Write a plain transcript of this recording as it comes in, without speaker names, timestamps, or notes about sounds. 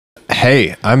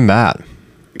Hey, I'm Matt.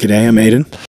 G'day, I'm Aiden.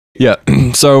 Yeah,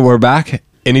 so we're back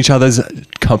in each other's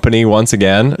company once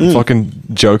again, fucking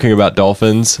joking about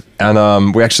dolphins.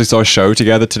 And we actually saw a show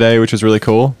together today, which was really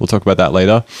cool. We'll talk about that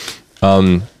later.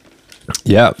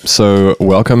 Yeah, so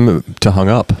welcome to Hung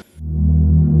Up.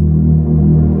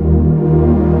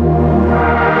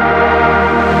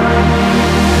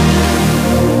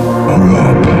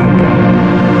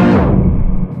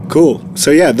 Cool.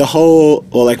 So yeah,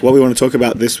 what we want to talk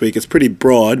about this week is pretty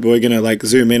broad, but we're going to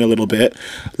zoom in a little bit.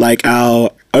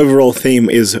 Our overall theme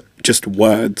is just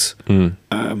words.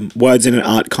 Words in an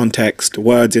art context,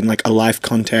 words in a life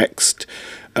context,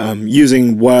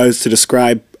 using words to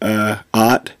describe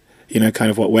art,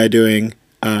 kind of what we're doing,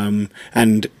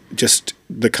 and just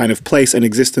the kind of place and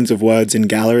existence of words in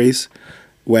galleries,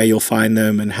 where you'll find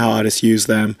them and how artists use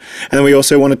them. And then we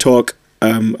also want to talk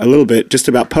a little bit just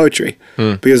about poetry,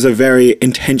 because a very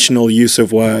intentional use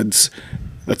of words.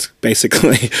 That's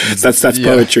basically that's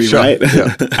poetry, sure. Right?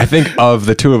 Yeah. I think of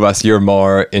the two of us, you're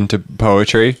more into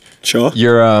poetry. Sure.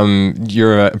 You're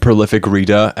a prolific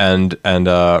reader and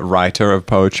writer of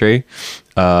poetry,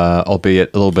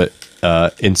 albeit a little bit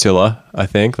insular. I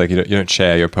think you don't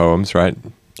share your poems, right?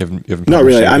 You haven't Not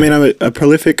really. I mean, I'm a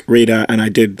prolific reader, and I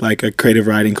did a creative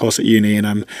writing course at uni, and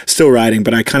I'm still writing,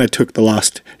 but I kind of took the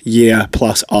last year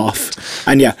plus off.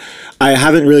 And yeah, I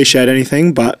haven't really shared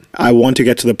anything, but I want to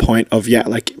get to the point of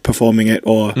performing it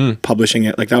or publishing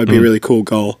it. That would be a really cool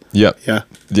goal. Yep. Yeah.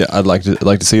 Yeah, I'd like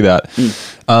to see that.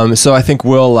 So I think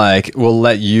we'll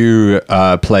let you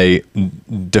play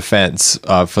defense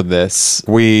for this.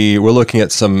 We're looking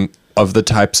at some of the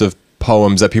types of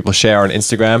poems that people share on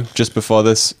Instagram just before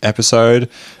this episode,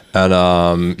 and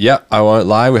I won't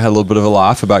lie, we had a little bit of a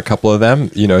laugh about a couple of them.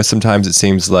 Sometimes it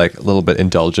seems like a little bit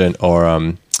indulgent or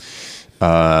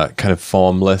kind of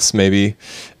formless maybe.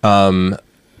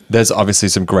 There's obviously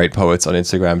some great poets on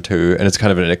Instagram too, and it's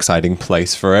kind of an exciting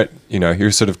place for it. You're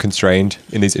sort of constrained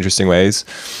in these interesting ways,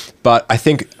 but I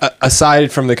think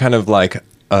aside from the kind of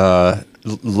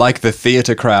the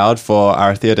theater crowd for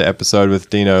our theater episode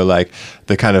with Dino,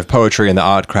 the kind of poetry and the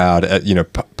art crowd,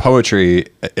 poetry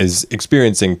is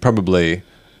experiencing probably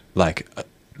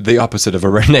the opposite of a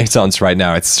renaissance right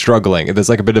now. It's struggling.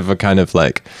 There's a bit of a kind of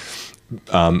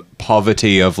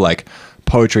poverty of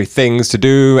poetry things to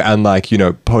do and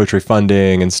poetry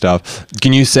funding and stuff.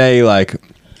 Can you say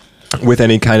with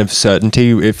any kind of certainty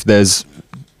if there's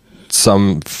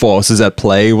some forces at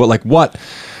play? What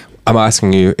I'm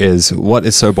asking you is, what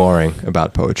is so boring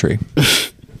about poetry?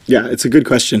 Yeah, it's a good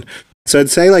question. So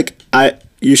I'd say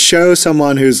you show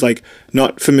someone who's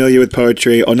not familiar with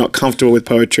poetry or not comfortable with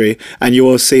poetry, and you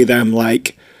will see them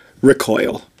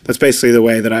recoil. That's basically the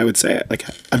way that I would say it.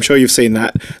 I'm sure you've seen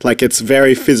that. It's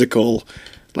very physical.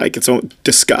 It's all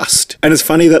disgust. And it's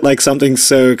funny that something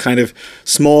so kind of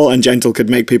small and gentle could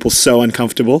make people so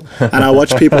uncomfortable. And I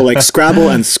watch people scrabble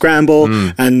and scramble,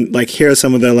 and here are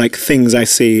some of the things I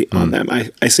see on them.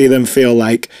 I see them feel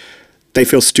they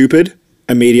feel stupid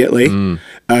immediately.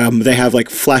 They have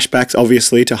flashbacks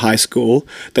obviously to high school.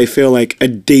 They feel a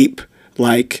deep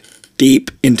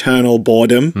internal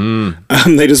boredom.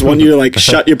 They just want you to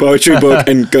shut your poetry book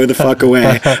and go the fuck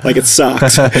away. It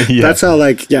sucks. Yeah. That's how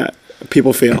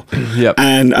people feel. Yep.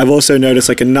 And I've also noticed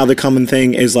another common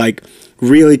thing is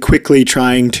really quickly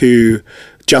trying to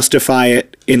justify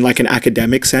it in an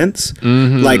academic sense.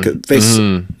 This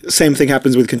same thing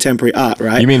happens with contemporary art,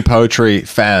 right? You mean poetry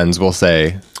fans will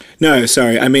say? No,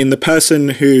 sorry. I mean the person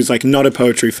who's not a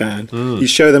poetry fan. You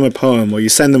show them a poem or you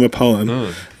send them a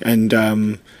poem,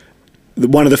 and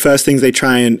one of the first things they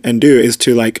try and do is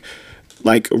to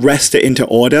wrest it into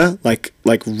order,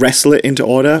 wrestle it into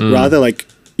order, rather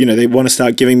they want to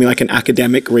start giving me an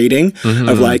academic reading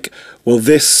of well,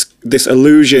 this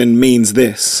illusion means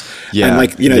this. Yeah.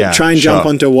 And try and jump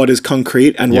onto what is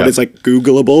concrete and what is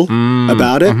Googleable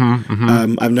about it.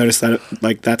 I've noticed that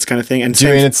that's kind of thing. And do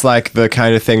you mean it's the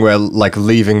kind of thing where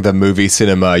leaving the movie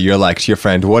cinema, you're to your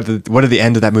friend, what did the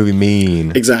end of that movie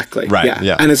mean? Exactly. Right.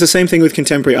 Yeah. And it's the same thing with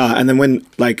contemporary art. And then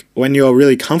when you're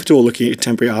really comfortable looking at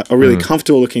contemporary art or really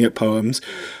comfortable looking at poems,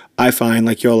 I find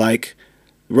you're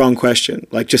wrong question.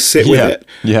 Just sit with it.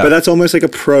 Yeah. But that's almost a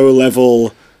pro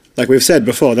level, we've said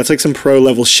before, that's some pro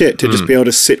level shit to just be able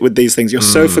to sit with these things. You're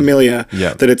so familiar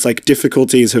that it's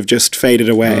difficulties have just faded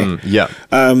away.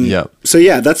 So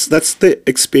yeah, that's the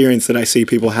experience that I see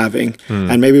people having.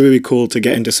 And maybe it would be cool to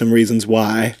get into some reasons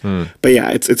why. But yeah,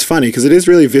 it's funny because it is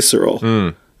really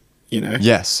visceral.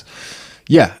 Yes.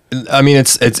 Yeah, I mean,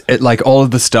 it's all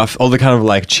of the stuff, all the kind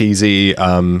of cheesy,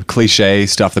 cliche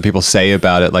stuff that people say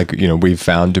about it, we've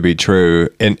found to be true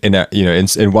in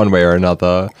one way or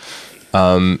another.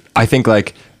 I think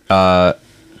I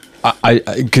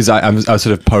was sort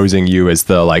of posing you as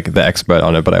the expert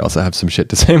on it, but I also have some shit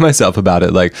to say myself about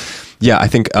it. Like, yeah, I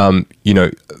think you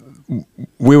know,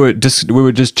 we were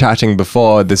just chatting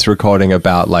before this recording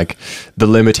about like the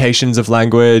limitations of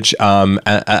language,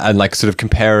 and like sort of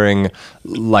comparing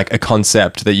like a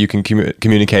concept that you can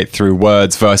communicate through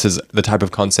words versus the type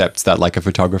of concepts that like a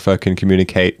photographer can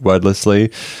communicate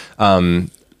wordlessly. And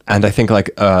I think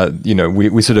like you know,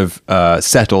 we sort of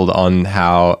settled on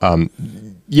how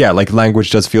yeah, like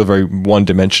language does feel very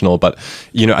one-dimensional, but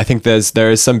you know, I think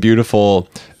there is some beautiful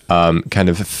kind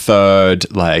of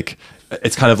third, like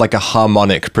it's kind of like a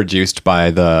harmonic produced by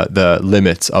the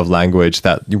limits of language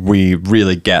that we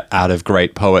really get out of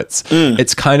great poets.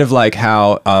 It's kind of like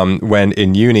how when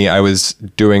in uni I was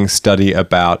doing study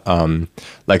about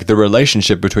like the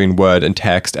relationship between word and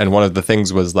text, and one of the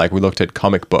things was like we looked at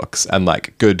comic books and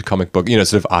like good comic book, you know,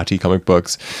 sort of arty comic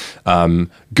books.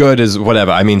 Good is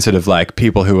whatever. I mean, sort of like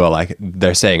people who are like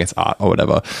they're saying it's art or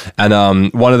whatever.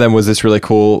 And one of them was this really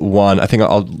cool one. I think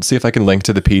I'll see if I can link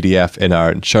to the PDF in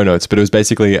our show notes, but it was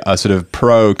basically a sort of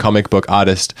pro comic book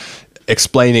artist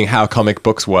explaining how comic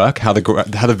books work, how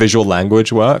the visual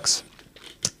language works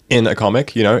in a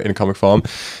comic, you know, in comic form.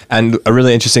 And a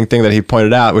really interesting thing that he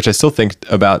pointed out, which I still think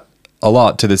about a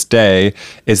lot to this day,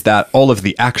 is that all of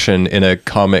the action in a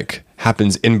comic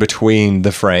happens in between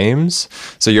the frames.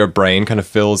 So your brain kind of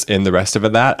fills in the rest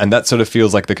of that. And that sort of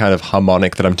feels like the kind of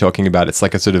harmonic that I'm talking about. It's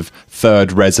like a sort of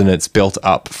third resonance built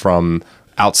up from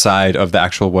outside of the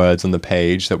actual words on the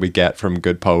page that we get from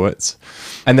good poets.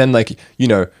 And then like, you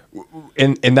know,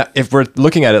 in that, if we're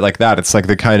looking at it like that, it's like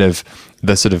the kind of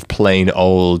the sort of plain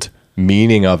old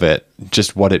meaning of it,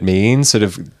 just what it means sort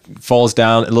of falls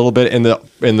down a little bit in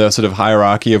the sort of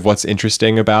hierarchy of what's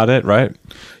interesting about it, right?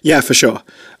 Yeah, for sure.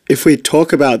 If we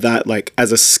talk about that like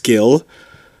as a skill,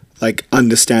 like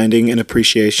understanding and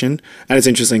appreciation, and it's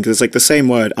interesting because it's like the same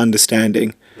word,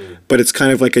 understanding, but it's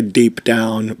kind of like a deep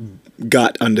down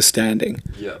gut understanding.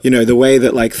 Yeah. You know, the way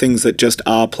that like things that just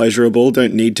are pleasurable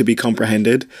don't need to be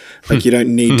comprehended. Like you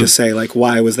don't need to say like,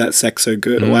 why was that sex so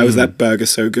good? Or why was that burger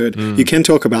so good? You can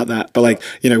talk about that. But like,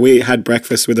 you know, we had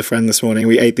breakfast with a friend this morning.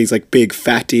 We ate these like big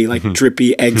fatty, like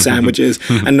drippy egg sandwiches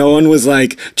and no one was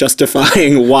like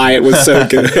justifying why it was so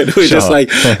good. We're just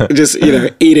like, you know,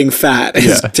 eating fat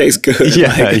tastes good. Yeah,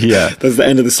 like, that's the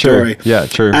end of the story. True. Yeah,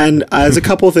 true. And there's a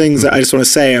couple of things that I just want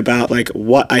to say about like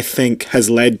what I think has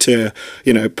led to,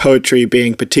 you know, poetry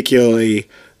being particularly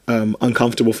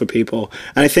uncomfortable for people.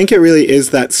 And I think it really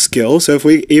is that skill. So if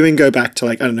we even go back to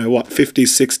like, I don't know what, 50s,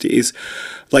 60s,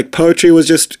 like poetry was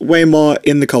just way more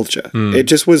in the culture. It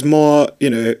just was more, you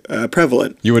know,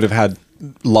 prevalent. You would have had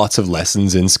lots of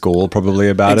lessons in school probably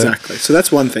about it. Exactly. So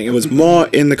that's one thing. It was more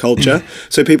in the culture.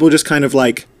 So people just kind of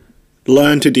like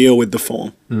learn to deal with the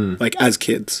form, like as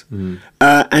kids.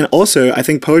 And also I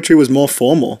think poetry was more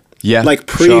formal. Yeah, like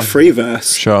pre-free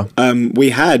verse. Sure. We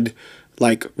had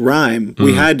like rhyme.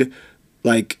 We had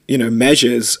like, you know,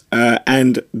 measures,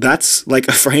 and that's like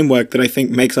a framework that I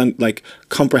think makes like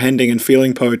comprehending and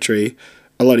feeling poetry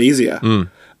a lot easier.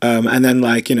 And then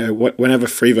like, you know, whenever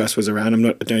free verse was around,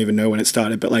 I don't even know when it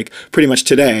started, but like pretty much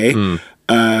today,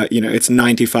 you know, it's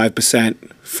 95%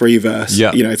 free verse.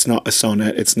 Yeah. You know, it's not a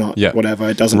sonnet. It's not whatever.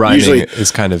 It doesn't Rhyming usually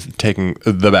is kind of taking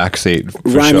the back seat.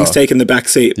 Rhyming's taking the back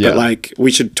seat. But like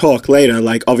we should talk later.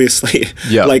 Like obviously,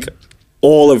 like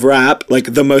all of rap,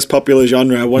 like the most popular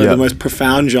genre, one of the most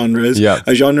profound genres,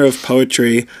 a genre of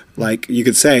poetry, like you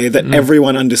could say that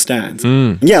everyone understands.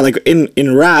 Yeah, like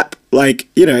in rap, like,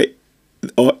 you know,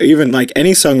 or even like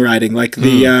any songwriting, like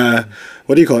the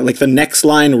what do you call it? Like the next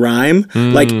line rhyme.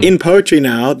 Like in poetry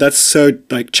now, that's so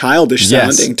like childish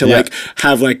sounding to like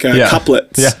have like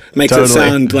couplets. Makes it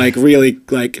sound like really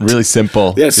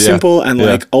simple. Yeah, simple and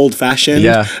like old fashioned.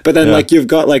 But then like you've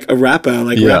got like a rapper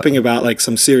like rapping about like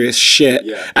some serious shit,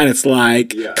 and it's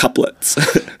like couplets.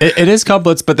 It is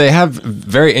couplets, but they have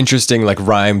very interesting like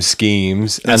rhyme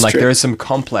schemes, and like true. there is some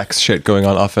complex shit going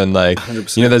on often. Like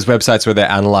 100%. you know, there's websites where they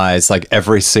analyze like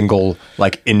every single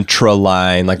like intra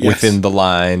line, like within the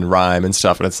line rhyme and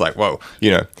stuff, and it's like, whoa, you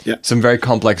know, some very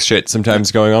complex shit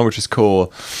sometimes going on, which is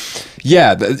cool.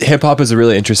 Yeah, hip hop is a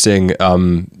really interesting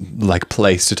like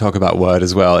place to talk about word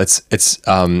as well. It's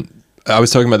I was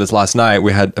talking about this last night.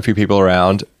 We had a few people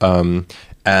around,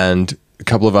 and a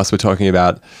couple of us were talking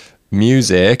about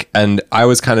music, and I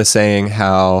was kind of saying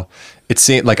how it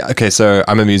seemed like, okay, so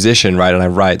I'm a musician, right, and I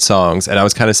write songs, and I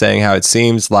was kind of saying how it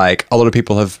seems like a lot of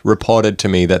people have reported to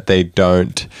me that they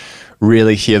don't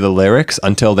really hear the lyrics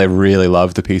until they really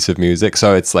love the piece of music.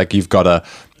 So it's like you've got to,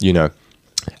 you know,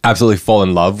 absolutely fall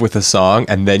in love with a song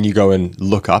and then you go and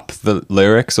look up the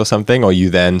lyrics or something, or you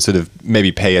then sort of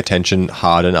maybe pay attention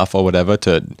hard enough or whatever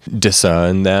to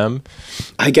discern them?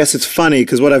 I guess it's funny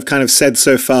because what I've kind of said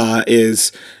so far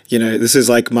is, you know, this is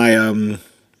like my, I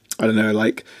don't know,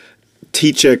 like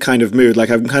teacher kind of mood. Like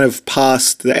I'm kind of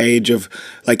past the age of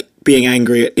like being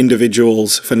angry at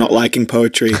individuals for not liking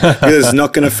poetry because it's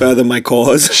not going to further my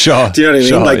cause. Sure. Do you know what I mean?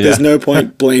 Sure, Like there's no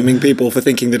point blaming people for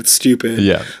thinking that it's stupid.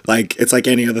 Yeah. Like it's like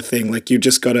any other thing. Like you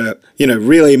just got to, you know,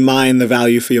 really mine the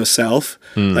value for yourself.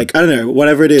 Like, I don't know,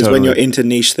 whatever it is when you're into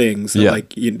niche things, that,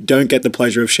 like you don't get the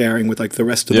pleasure of sharing with like the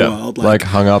rest of the world. Like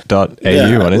hungup.au on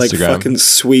Instagram. Like fucking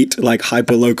sweet, like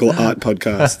hyper local art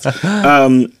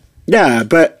podcasts. Yeah,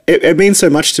 but it means so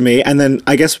much to me. And then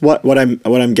I guess what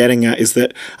I'm getting at is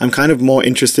that I'm kind of more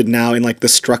interested now in like the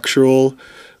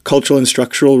cultural and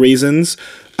structural reasons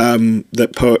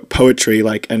that poetry,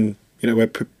 like, and you know, we're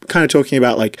kind of talking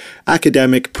about like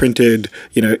academic printed,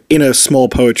 you know, in a small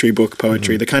poetry book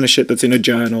poetry, the kind of shit that's in a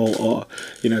journal or,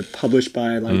 you know, published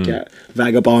by like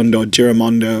Vagabond or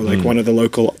Giramondo, like one of the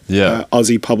local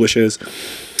Aussie publishers.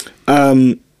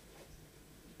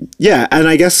 Yeah, and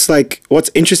I guess like what's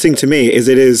interesting to me is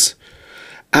it is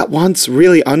at once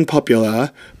really unpopular,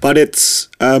 but its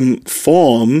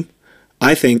form,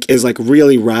 I think, is like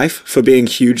really rife for being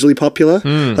hugely popular.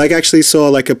 Like I actually saw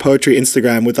like a poetry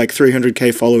Instagram with like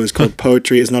 300k followers called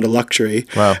Poetry is Not a Luxury.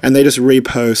 Wow. And they just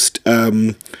repost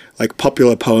like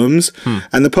popular poems,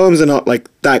 and the poems are not like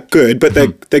that good, but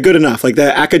they're good enough. Like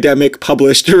they're academic,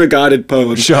 published, regarded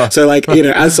poems. Sure. So like, you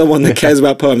know, as someone that cares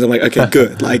about poems, I'm like, okay,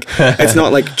 good. Like it's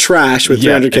not like trash with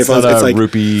 300k followers. It's like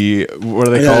rupee. What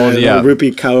are they called?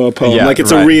 Rupee Kaur poem. Yeah, like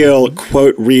it's a real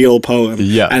quote real poem.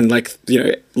 Yeah. And like, you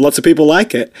know, lots of people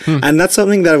like it. And that's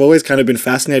something that I've always kind of been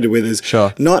fascinated with is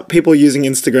not people using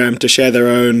Instagram to share their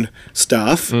own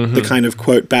stuff, the kind of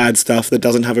quote bad stuff that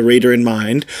doesn't have a reader in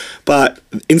mind, but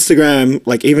Instagram,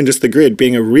 like even just the grid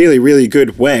being a really, really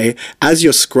good way as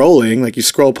you're scrolling, like you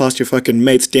scroll past your fucking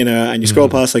mate's dinner and you scroll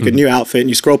past like a new outfit and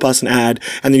you scroll past an ad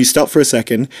and then you stop for a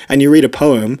second and you read a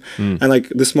poem. And like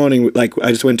this morning, like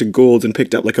I just went to Gould's and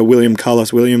picked up like a William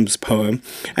Carlos Williams poem,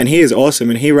 and he is awesome,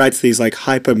 and he writes these like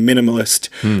hyper minimalist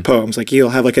poems. Like he'll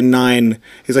have like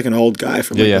he's like an old guy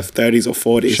from the 30s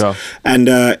or 40s.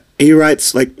 And he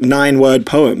writes like 9-word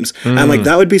poems. And like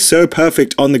that would be so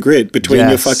perfect on the grid between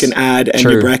your fucking ad and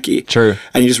your brekkie. True.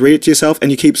 And you just read it to yourself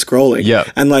and you keep scrolling.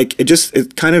 Yeah. And like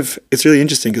it's really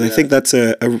interesting because I think that's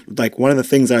a like one of the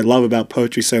things that I love about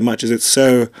poetry so much is it's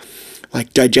so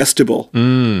like digestible.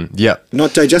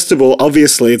 Not digestible,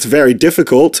 obviously it's very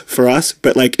difficult for us,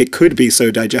 but like it could be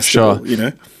so digestible, you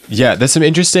know? Yeah, there's some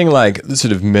interesting like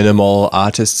sort of minimal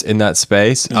artists in that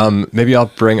space. Maybe I'll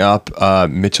bring up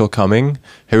Mitchell Cumming,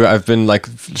 who I've been like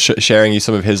sharing you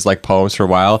some of his like poems for a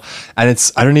while,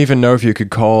 and I don't even know if you could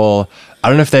call, I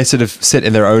don't know if they sort of sit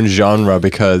in their own genre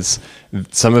because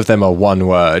some of them are one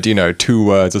word, you know, 2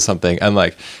 words or something, and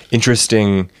like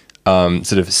interesting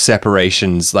sort of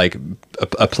separations, like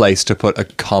a place to put a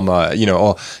comma, you know,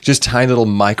 or just tiny little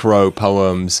micro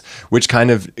poems, which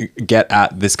kind of get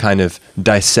at this kind of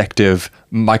dissective,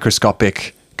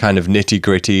 microscopic kind of nitty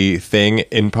gritty thing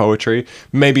in poetry.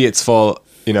 Maybe it's for,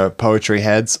 you know, poetry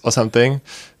heads or something,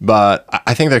 but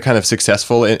I think they're kind of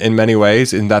successful in many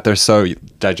ways in that they're so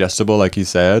digestible, like you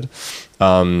said.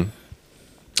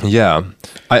 Yeah,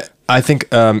 I think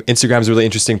Instagram's a really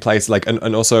interesting place. Like,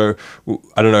 and also,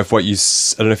 I don't know if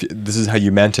this is how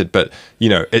you meant it, but you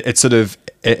know, it sort of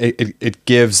it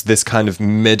gives this kind of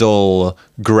middle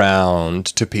ground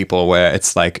to people where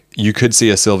it's like you could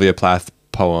see a Sylvia Plath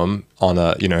poem on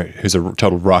a, you know, who's a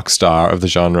total rock star of the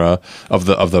genre of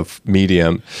the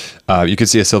medium. You could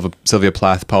see a Sylvia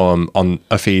Plath poem on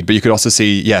a feed, but you could also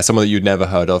see someone that you'd never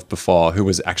heard of before who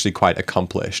was actually quite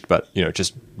accomplished, but you know,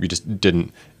 you just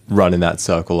didn't run in that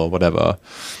circle or whatever.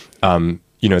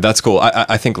 You know, that's cool.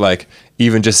 I think like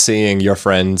even just seeing your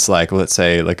friends, like let's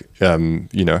say like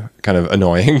you know, kind of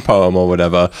annoying poem or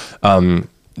whatever,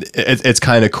 it's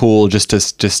kind of cool just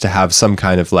to have some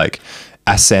kind of like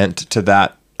assent to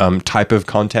that type of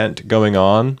content going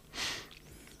on.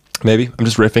 Maybe I'm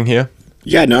just riffing here.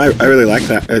 Yeah, no, I really like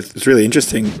that. It's really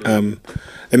interesting.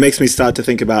 It makes me start to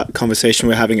think about the conversation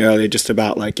we were having earlier, just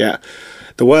about like,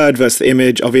 the word versus the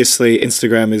image. Obviously,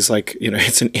 Instagram is like, you know,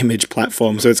 it's an image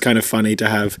platform, so it's kind of funny to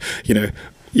have, you know,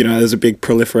 there's a big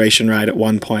proliferation right at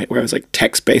one point where it was like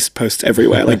text-based posts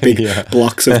everywhere, like big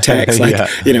blocks of text, like,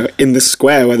 you know, in this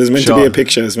square where there's meant to be a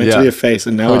picture, there's meant to be a face,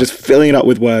 and now we're just filling it up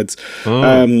with words.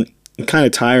 Kind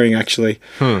of tiring, actually.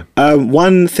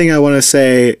 One thing I want to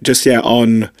say just,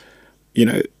 on, you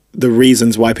know, the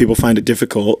reasons why people find it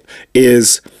difficult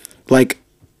is like,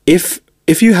 if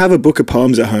if you have a book of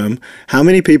poems at home, how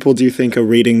many people do you think are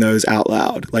reading those out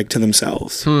loud, like to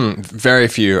themselves? Very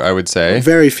few, I would say.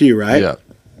 Very few, right? Yeah.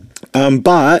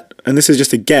 But, and this is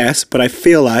just a guess, but I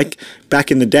feel like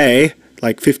back in the day,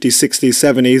 like 50s, 60s,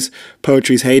 70s,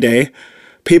 poetry's heyday,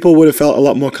 people would have felt a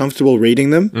lot more comfortable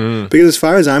reading them. Because as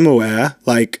far as I'm aware,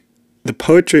 like the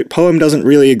poem doesn't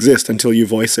really exist until you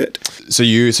voice it. So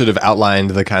you sort of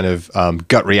outlined the kind of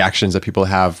gut reactions that people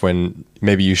have when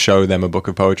maybe you show them a book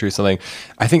of poetry or something.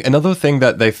 I think another thing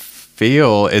that they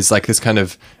feel is like this kind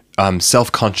of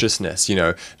self-consciousness, you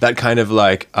know, that kind of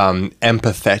like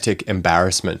empathetic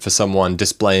embarrassment for someone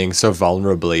displaying so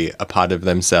vulnerably a part of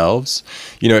themselves.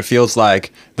 You know, it feels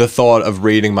like the thought of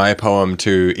reading my poem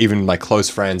to even my close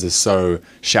friends is so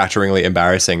shatteringly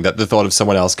embarrassing that the thought of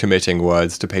someone else committing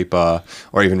words to paper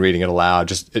or even reading it aloud,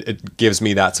 just it gives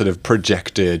me that sort of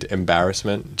projected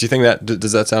embarrassment. Do you think that,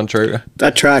 does that sound true?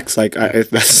 That tracks. Like,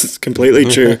 that's completely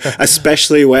true,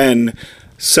 especially when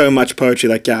so much poetry,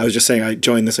 like, yeah, I was just saying I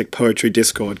joined this like poetry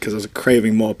Discord because I was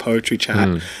craving more poetry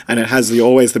chat, and it has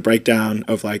always the breakdown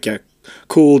of like, yeah,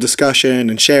 cool discussion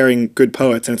and sharing good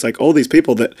poets, and it's like all these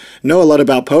people that know a lot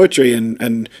about poetry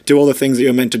and do all the things that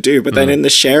you're meant to do, but then in the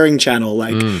sharing channel,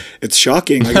 like it's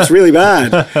shocking, like it's really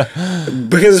bad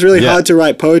because it's really hard to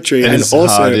write poetry, and also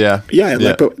hard,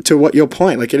 like, but to what your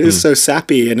point, like it is so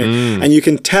sappy, and and you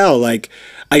can tell, like,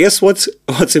 I guess what's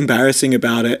embarrassing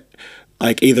about it,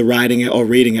 like either writing it or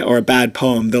reading it, or a bad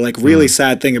poem, the like really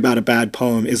sad thing about a bad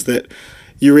poem is that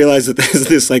you realize that there's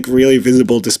this like really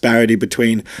visible disparity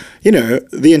between, you know,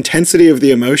 the intensity of the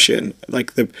emotion,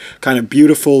 like the kind of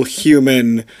beautiful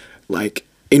human, like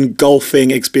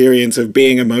engulfing experience of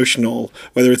being emotional,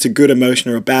 whether it's a good emotion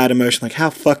or a bad emotion, like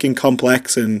how fucking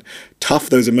complex and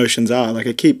tough those emotions are. Like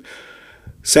I keep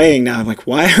saying now, I'm like,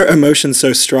 why are emotions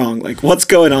so strong? Like, what's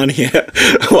going on here?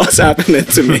 What's happening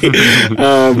to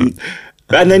me?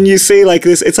 And then you see like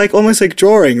this, it's like almost like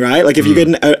drawing, right? Like if you get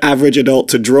an average adult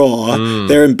to draw,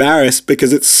 they're embarrassed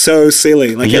because it's so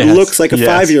silly. Like it looks like a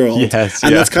 5-year-old.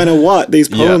 And that's kind of what these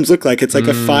poems look like. It's like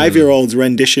a 5-year-old's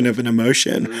rendition of an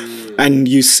emotion. And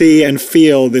you see and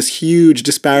feel this huge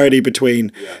disparity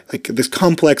between like this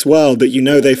complex world that you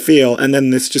know they feel, and then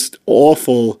this just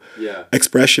awful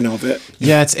expression of it.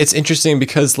 Yeah, it's interesting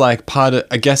because like part of,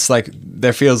 I guess like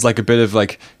there feels like a bit of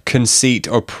like conceit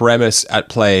or premise at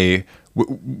play,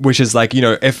 which is like, you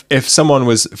know, if someone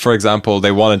was, for example,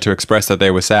 they wanted to express that they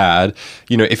were sad,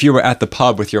 you know, if you were at the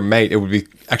pub with your mate, it would be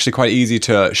actually quite easy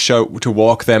to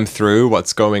walk them through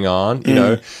what's going on, you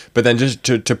know, but then just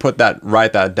to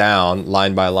write that down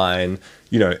line by line,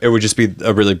 you know, it would just be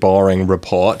a really boring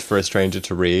report for a stranger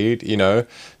to read, you know?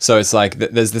 So it's like,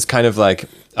 there's this kind of like,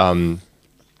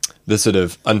 the sort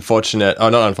of unfortunate,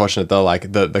 or not unfortunate though,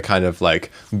 like the kind of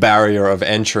like barrier of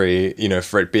entry, you know,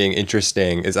 for it being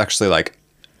interesting is actually like,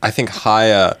 I think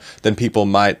higher than people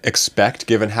might expect,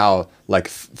 given how like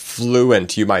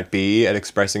fluent you might be at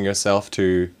expressing yourself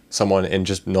to someone in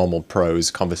just normal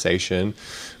prose conversation,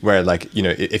 where like, you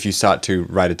know, if you start to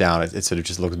write it down, it sort of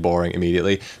just looks boring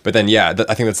immediately. But then I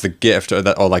think that's the gift, or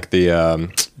like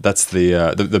that's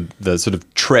the sort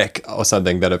of trick or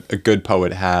something that a good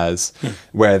poet has,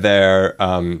 where they're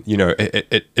you know,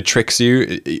 it tricks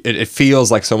you. It feels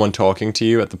like someone talking to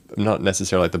you at the, not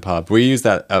necessarily at the pub. We use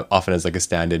that often as like a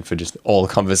stand-in for just all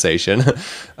conversation.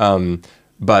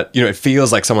 But, you know, it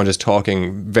feels like someone just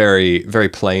talking very, very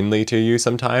plainly to you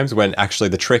sometimes, when actually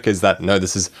the trick is that, no,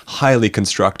 this is highly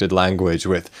constructed language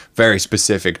with very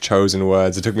specific chosen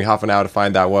words. It took me half an hour to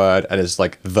find that word, and it's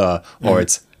like or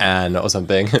it's an or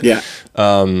something. Yeah.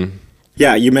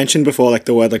 Yeah, you mentioned before like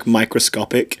the word like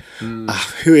microscopic.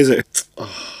 Who is it?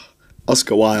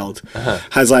 Oscar Wilde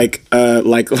has like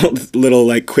little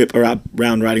like quip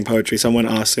around writing poetry. Someone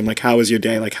asked him like, how was your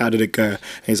day? Like, how did it go?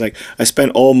 And he's like, I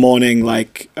spent all morning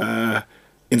like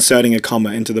inserting a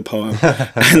comma into the poem,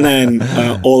 and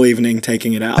then all evening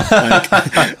taking it out.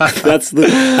 Like, that's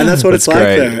what it's like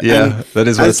great. there. Yeah, and that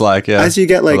is what it's like. Yeah, as you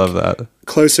get like I love that.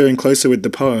 Closer and closer with the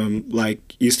poem,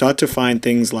 like you start to find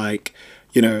things like,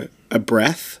 you know, a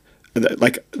breath,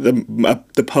 like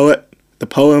the poet. The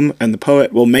poem and the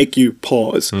poet will make you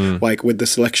pause, like with the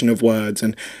selection of words,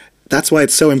 and that's why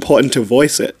it's so important to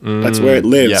voice it. That's where it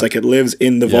lives. Like it lives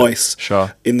in the voice,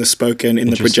 in the spoken, in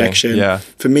the projection.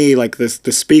 For me, like the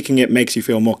speaking, it makes you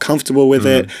feel more comfortable with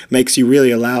it, makes you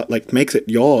really makes it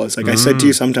yours. Like I said to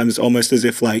you, sometimes it's almost as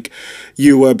if like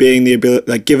you were being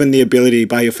given the ability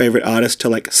by your favorite artist to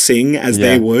like sing as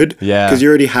they would, because you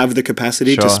already have the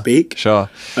capacity to speak.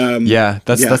 That's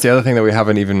the other thing that we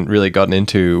haven't even really gotten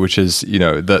into, which is, you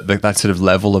know, that sort of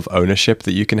level of ownership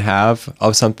that you can have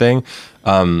of something.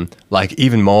 like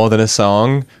even more than a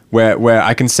song, where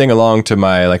I can sing along to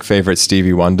my like favorite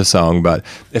Stevie Wonder song, but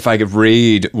if I could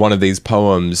read one of these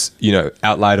poems, you know,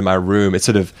 out loud in my room, it's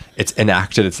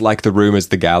enacted. It's like the room is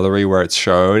the gallery where it's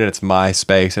shown, and it's my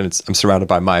space, and I'm surrounded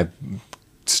by my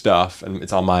stuff, and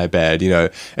it's on my bed. You know,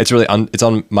 it's really it's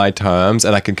on my terms,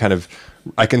 and I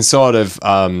can sort of,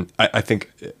 I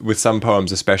think with some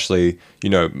poems, especially, you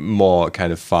know, more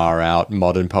kind of far out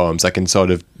modern poems, I can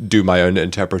sort of do my own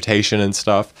interpretation and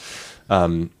stuff.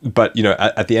 But, you know,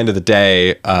 at the end of the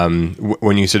day,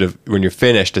 when you're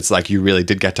finished, it's like you really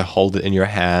did get to hold it in your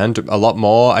hand a lot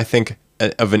more, I think,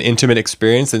 of an intimate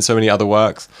experience than so many other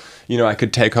works. You know, I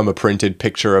could take home a printed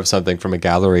picture of something from a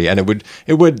gallery, and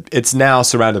it's now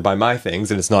surrounded by my things,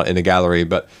 and it's not in a gallery,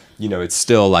 but, you know, it's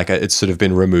still like it's sort of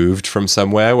been removed from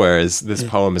somewhere, whereas this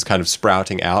poem is kind of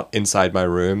sprouting out inside my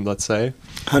room, let's say.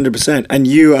 100%. And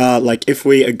you are like, if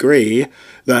we agree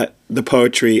that the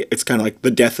poetry, it's kind of like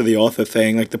the death of the author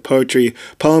thing, like the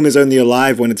poem is only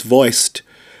alive when it's voiced,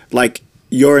 like,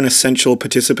 you're an essential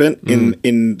participant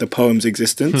in the poem's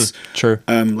existence. True.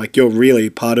 Like you're really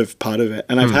part of it.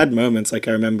 And I've had moments, like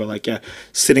I remember like,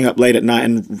 sitting up late at night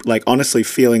and like honestly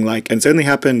feeling like, and it's only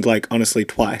happened like honestly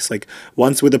twice, like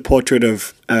once with a portrait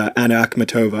of Anna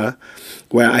Akhmatova,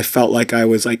 where I felt like I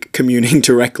was like communing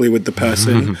directly with the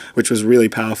person, which was really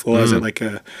powerful. I was at like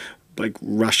a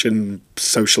Russian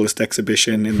socialist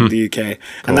exhibition in the UK, cool.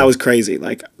 And that was crazy.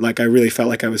 Like I really felt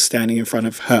like I was standing in front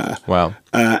of her. Wow.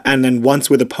 And then once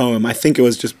with a poem, I think it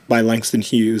was just by Langston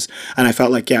Hughes, and I felt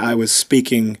like I was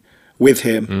speaking with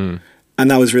him,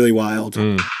 and that was really wild.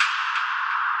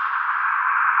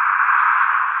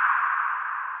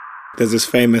 There's this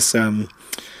famous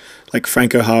like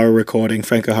Frank O'Hara recording.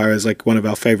 Frank O'Hara is like one of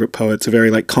our favorite poets, a very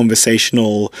like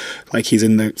conversational, like he's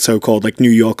in the so-called like New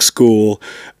York school,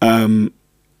 and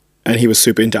he was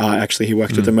super into art. Actually, he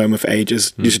worked at the MoMA for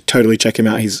ages. You should totally check him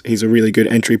out. He's a really good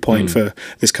entry point for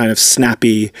this kind of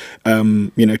snappy,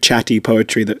 you know, chatty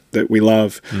poetry that we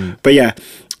love. But yeah,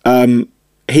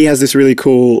 he has this really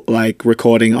cool like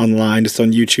recording online, just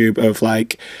on YouTube, of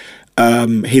like,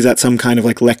 he's at some kind of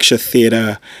like lecture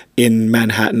theater in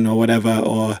Manhattan or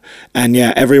whatever, and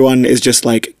everyone is just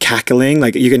like cackling.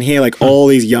 Like you can hear like all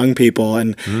these young people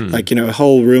and like, you know, a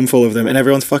whole room full of them, and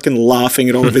everyone's fucking laughing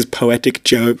at all of his poetic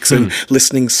jokes and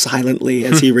listening silently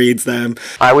as he reads them.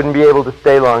 I wouldn't be able to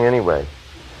stay long anyway.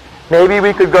 Maybe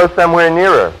we could go somewhere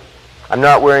nearer. I'm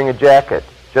not wearing a jacket,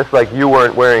 just like you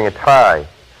weren't wearing a tie.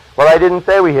 Well, I didn't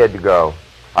say we had to go.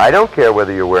 I don't care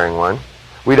whether you're wearing one.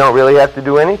 We don't really have to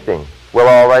do anything. Well,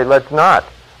 all right, let's not.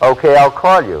 Okay, I'll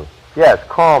call you. Yes,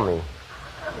 call me.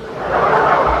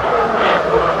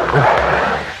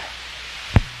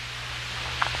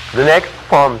 The next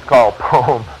poem's called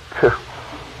Poem 2.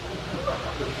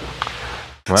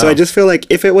 Wow. So I just feel like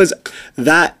if it was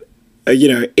that, you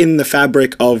know, in the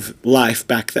fabric of life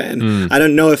back then, I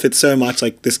don't know if it's so much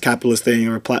like this capitalist thing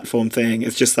or a platform thing.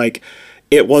 It's just like,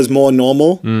 it was more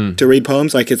normal to read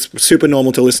poems. Like it's super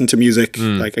normal to listen to music.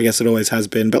 Like I guess it always has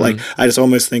been. But like I just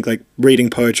almost think like reading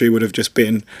poetry would have just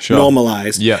been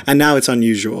normalized. Yeah. And now it's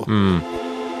unusual.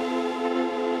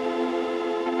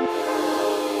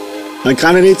 I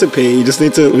kind of need to pee. We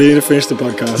need to finish the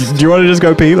podcast. Do you want to just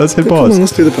go pee? Let's hit pause. Come on,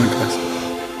 let's do the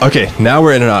podcast. Okay, now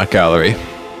we're in an art gallery.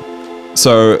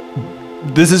 So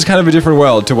this is kind of a different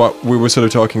world to what we were sort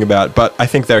of talking about, but I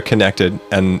think they're connected,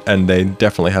 and they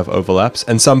definitely have overlaps.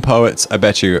 And some poets, I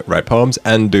bet you, write poems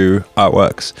and do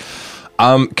artworks.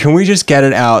 Can we just get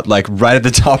it out, like right at the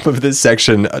top of this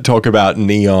section, talk about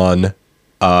neon,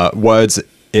 words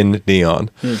in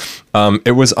neon.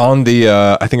 It was on the,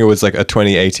 I think it was like a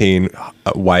 2018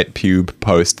 White Pube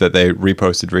post that they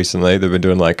reposted recently. They've been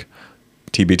doing like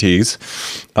TBTs.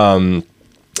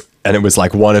 And it was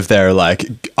like one of their like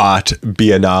art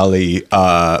biennale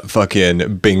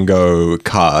fucking bingo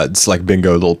cards, like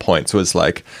bingo little points, was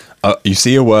like, you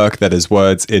see a work that is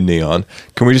words in neon.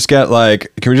 Can we just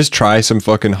try some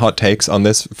fucking hot takes on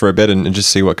this for a bit and just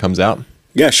see what comes out?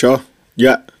 Yeah, sure.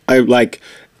 Yeah. I like,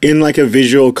 in like a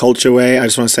visual culture way, I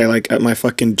just want to say like at my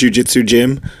fucking jujitsu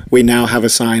gym, we now have a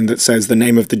sign that says the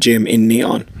name of the gym in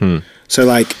neon. So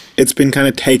like it's been kind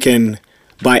of taken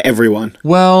by everyone.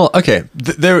 Well, okay.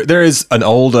 There is an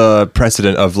older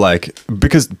precedent of like,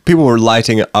 because people were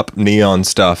lighting up neon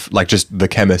stuff, like just the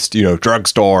chemist, you know,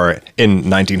 drugstore in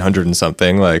 1900 and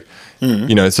something, like,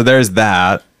 you know, so there's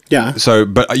that. Yeah. So,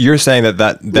 but you're saying that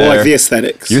well, like the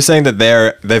aesthetics. You're saying that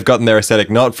they've gotten their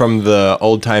aesthetic not from the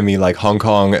old timey like Hong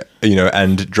Kong, you know,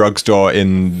 and drugstore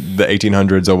in the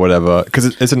 1800s or whatever,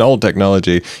 because it's an old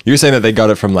technology. You're saying that they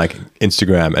got it from like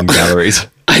Instagram and galleries.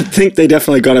 I think they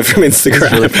definitely got it from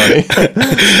Instagram. Really funny.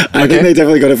 I think they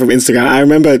definitely got it from Instagram. I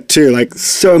remember too, like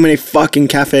so many fucking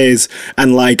cafes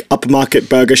and like upmarket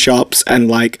burger shops, and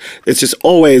like it's just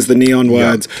always the neon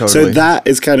words. totally. So that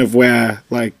is kind of where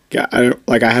like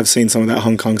I have seen some of that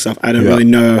Hong Kong stuff. I don't really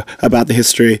know about the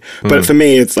history, but for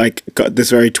me, it's like got this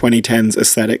very 2010s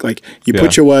aesthetic. Like you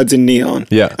put your words in neon,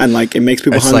 and like it makes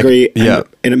people hungry,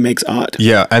 and it makes art.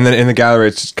 Yeah, and then in the gallery,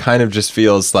 it just kind of just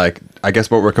feels like, I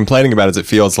guess what we're complaining about is it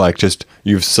feels like just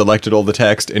you've selected all the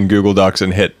text in Google Docs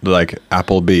and hit like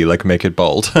Apple B, like make it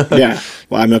bold. Yeah.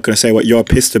 Well, I'm not going to say what you're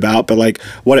pissed about, but like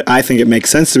what I think it makes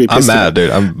sense to be pissed about. I'm mad, dude.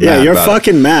 I'm mad. You're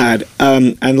fucking mad.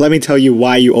 And let me tell you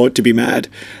why you ought to be mad.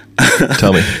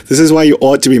 Tell me. This is why you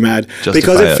ought to be mad. Justify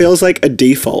because it feels like a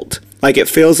default. Like it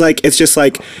feels like it's just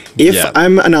like if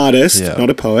I'm an artist, not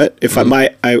a poet, if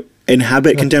I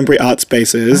inhabit contemporary art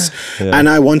spaces and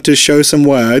I want to show some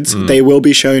words, they will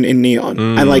be shown in neon.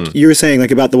 And like you were saying,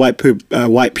 like about the white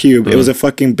pube, it was a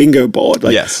fucking bingo board.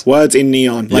 Like words in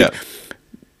neon. Like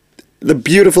the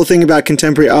beautiful thing about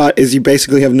contemporary art is you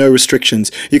basically have no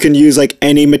restrictions. You can use like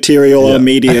any material or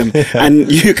medium,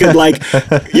 and you could like,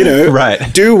 you know,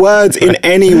 do words in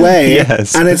any way.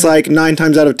 And it's like 9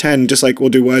 times out of 10, just like we'll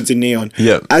do words in neon.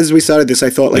 As we started this,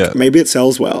 I thought like maybe it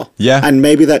sells well. And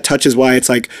maybe that touches why it's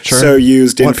like so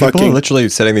used in fucking. People are literally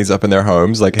setting these up in their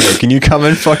homes. Like, hey, can you come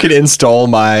and fucking install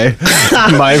my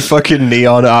my fucking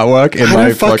neon artwork in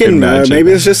my fucking mansion?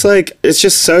 Maybe it's just like it's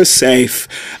just so safe,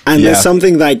 and there's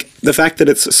something like. The fact that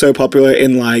it's so popular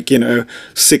in like, you know,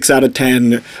 6 out of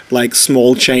 10 like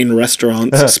small chain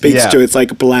restaurants speaks to its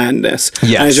like blandness.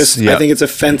 And it's just I think it's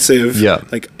offensive.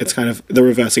 Like it's kind of the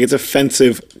reverse. Like it's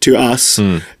offensive to us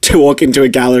to walk into a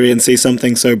gallery and see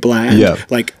something so bland.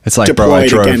 Like it's like, bro, I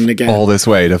drove again and again. all this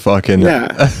way to fucking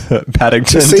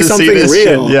Paddington to see something this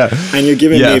real. Shit. And you're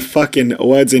giving me fucking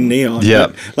words in neon.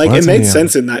 Like it made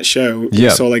sense in that show.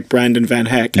 You saw like Brandon Van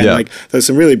Heck and like there's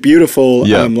some really beautiful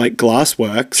like glass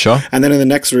works. And then in the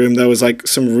next room, there was like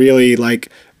some really like,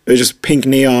 it was just pink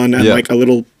neon and like a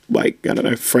little like, I don't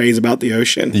know, phrase about the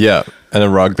ocean. And a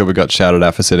rug that we got shouted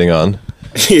at for sitting on.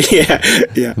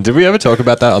 Did we ever talk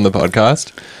about that on the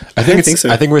podcast? I think so.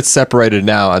 I think we're separated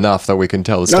now enough that we can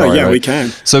tell the story. Oh, yeah, we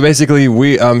can. So basically,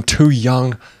 we, two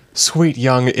young, sweet,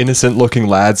 young, innocent-looking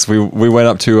lads. We went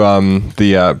up to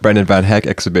the Brendan Van Heck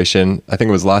exhibition. I think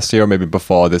it was last year or maybe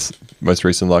before this most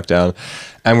recent lockdown.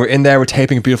 And we're in there, we're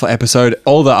taping a beautiful episode.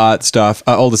 All the art stuff,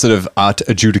 all the sort of art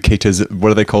adjudicators,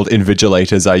 what are they called?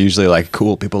 Invigilators are usually like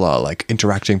cool. People are like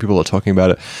interacting, people are talking about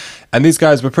it. And these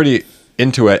guys were pretty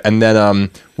into it. And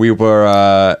then we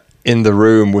were in the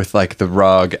room with like the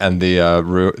rug and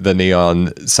the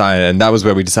neon sign. And that was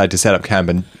where we decided to set up camp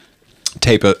and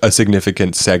tape a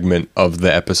significant segment of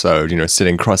the episode, you know,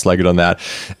 sitting cross-legged on that.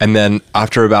 And then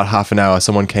after about half an hour,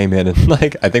 someone came in and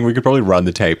like, I think we could probably run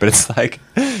the tape, but it's like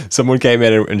someone came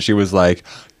in and she was like,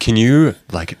 can you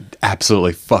like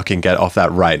absolutely fucking get off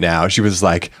that right now? She was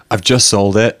like, I've just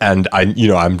sold it and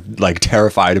I'm like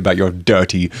terrified about your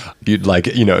dirty,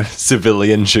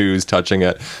 civilian shoes touching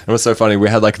it. It was so funny. We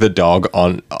had like the dog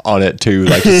on it too,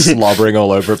 like slobbering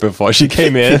all over it before she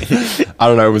came in. I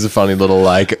don't know. It was a funny little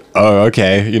like, oh,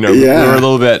 okay. You know, we were a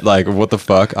little bit like, what the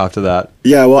fuck after that?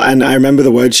 Yeah, well, and I remember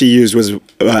the word she used was,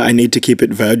 I need to keep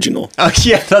it virginal. Oh,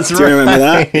 yeah, that's right. Do you remember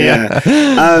that?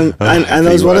 Yeah. And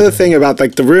there was one other thing about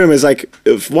like the room is like,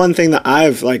 one thing that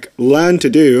I've like learned to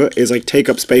do is like take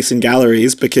up space in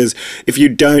galleries, because if you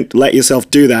don't let yourself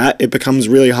do that, it becomes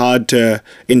really hard to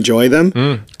enjoy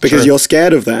them because you're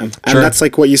scared of them. And that's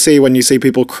like what you see when you see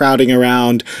people crowding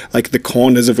around like the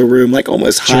corners of a room, like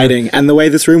almost hiding. And the way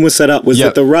this room was set up was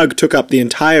that the rug took up the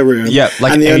entire room. Yeah,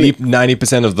 like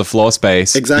 90% of the floor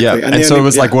space. Exactly. Yeah. And so it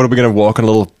was like, what are we going to walk on a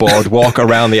little boardwalk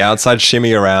around the outside,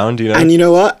 shimmy around, you know? And you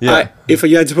know what? If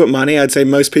you had to put money, I'd say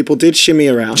most people did shimmy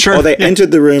around. Or they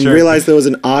entered the room, realized there was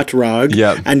an art rug,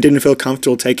 and didn't feel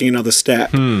comfortable taking another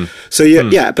step. So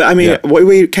but I mean,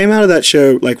 we came out of that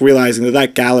show like realizing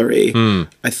that gallery,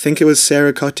 I think it was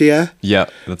Sarah Cottier. Yeah,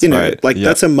 that's right. Like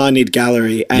that's a moneyed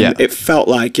gallery, and it felt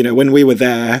like, you know, when we were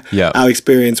there, our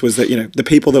experience was that, you know, the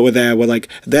people that were there were like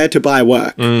there to buy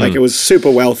work. Like it was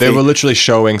super wealthy. They were literally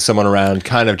showing someone around,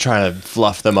 kind of trying to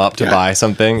fluff them up to buy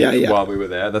something while we were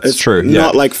there. That's true.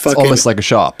 Not like fucking. It's almost like a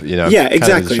shop, you know. Yeah,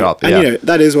 exactly. Shop. And you know,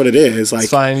 that is what it is. Like,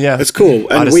 it's fine. Yeah, it's cool.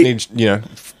 And artists need, you know,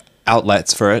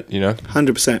 outlets for it. You know,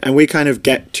 100%. And we kind of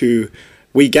get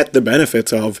the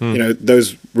benefits of you know,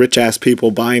 those rich ass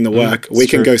people buying the work. We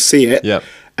can go see it.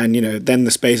 and then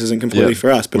the space isn't completely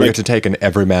for us. But we like get to take an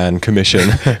everyman commission.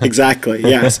 exactly,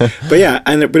 yes. But yeah,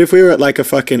 but if we were at like a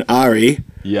fucking Ari,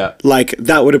 Yeah. like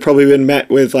that would have probably been met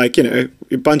with like a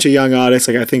bunch of young artists,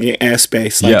 like I think in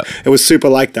Airspace, like it was super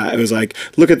like that. It was like,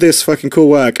 look at this fucking cool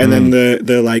work, and then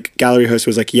the like gallery host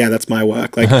was like, yeah, that's my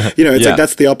work. Like it's like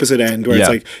that's the opposite end where it's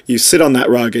like you sit on that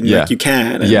rug and like you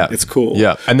can, and it's cool.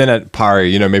 Yeah, and then at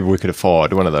Pari, maybe we could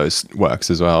afford one of those works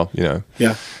as well. Yeah.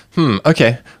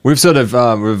 Okay. We've sort of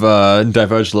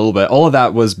diverged a little bit. All of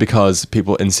that was because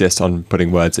people insist on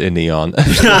putting words in neon.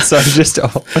 So just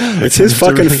it's his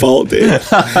fucking fault, dude.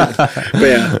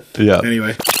 But yeah.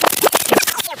 Anyway.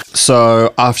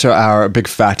 So after our big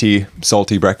fatty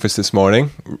salty breakfast this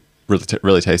morning,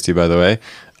 really tasty by the way,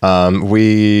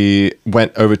 we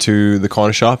went over to the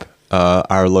corner shop,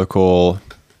 our local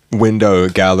window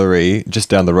gallery just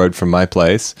down the road from my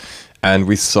place. And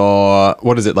we saw,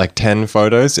 10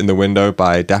 photos in the window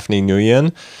by Daphne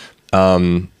Nguyen.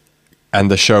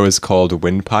 And the show is called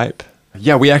Windpipe.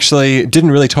 Yeah, we actually didn't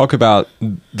really talk about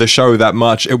the show that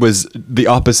much. It was the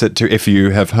opposite to if you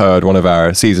have heard one of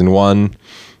our season 1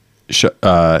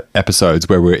 episodes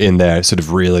where we're in there sort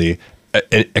of really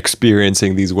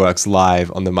experiencing these works live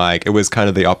on the mic. It was kind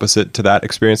of the opposite to that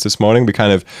experience this morning. We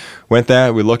kind of went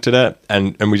there, we looked at it,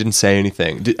 and we didn't say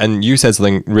anything. And you said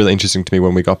something really interesting to me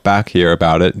when we got back here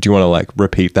about it. Do you want to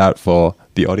repeat that for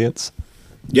the audience?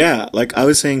 Yeah, like I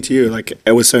was saying to you, like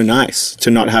it was so nice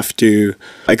to not have to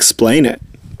explain it,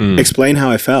 explain how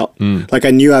I felt. Like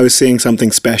I knew I was seeing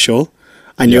something special.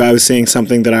 I knew I was seeing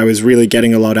something that I was really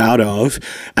getting a lot out of,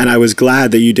 and I was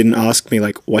glad that you didn't ask me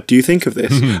like, what do you think of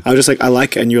this? I was just like, I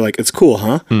like it, and you're like, it's cool,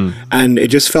 huh? And it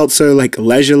just felt so like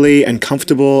leisurely and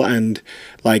comfortable and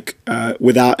like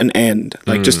without an end,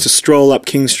 like just to stroll up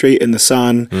King Street in the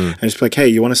sun and just be like, hey,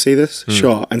 you want to see this?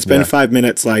 Sure. And spend 5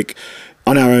 minutes like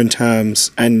on our own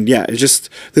terms. And yeah, it's just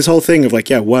this whole thing of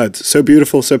like, words, so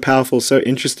beautiful, so powerful, so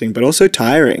interesting, but also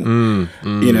tiring,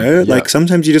 like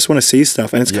sometimes you just want to see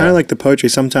stuff. And it's kind of like the poetry.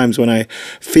 Sometimes when I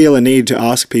feel a need to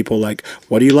ask people like,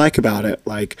 what do you like about it?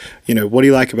 Like, what do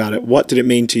you like about it? What did it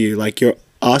mean to you? Like you're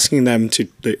asking them to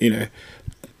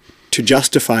to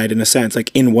justify it in a sense,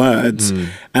 like in words.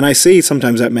 And I see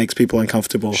sometimes that makes people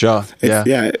uncomfortable. Sure.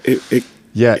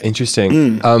 Yeah,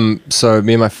 interesting. So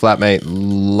me and my flatmate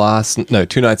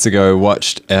 2 nights ago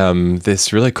watched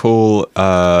this really cool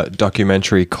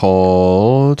documentary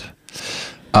called...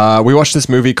 we watched this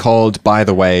movie called By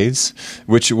the Ways,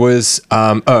 which was...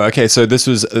 so this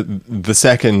was the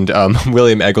second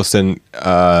William Eggleston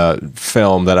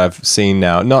film that I've seen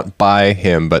now. Not by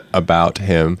him, but about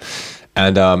him.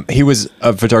 And he was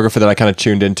a photographer that I kind of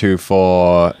tuned into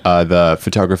for the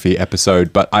photography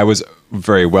episode, but I was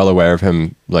very well aware of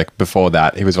him like before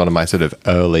that. He was one of my sort of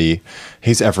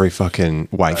he's every fucking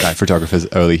white guy photographer's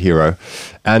early hero.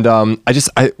 And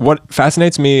what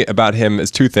fascinates me about him is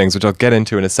 2 things, which I'll get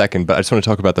into in a second, but I just want to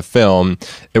talk about the film.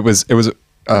 It was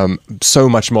so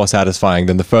much more satisfying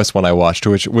than the first one I watched,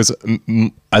 which was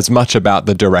as much about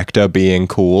the director being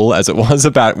cool as it was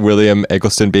about William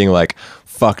Eggleston being like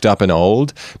fucked up and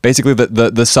old. Basically,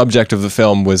 the subject of the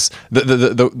film was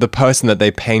the person that they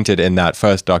painted in that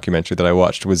first documentary that I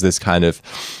watched was this kind of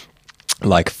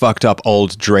like fucked up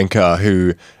old drinker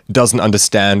who doesn't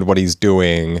understand what he's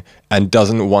doing and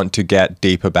doesn't want to get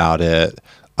deep about it.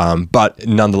 But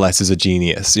nonetheless is a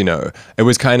genius, It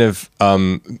was kind of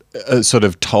sort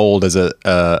of told as a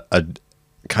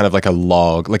kind of like a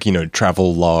log, like,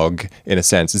 travel log in a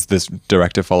sense. It's this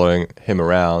director following him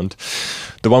around.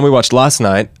 The one we watched last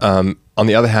night, on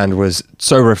the other hand, was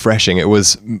so refreshing. It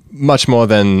was much more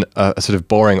than a sort of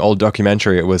boring old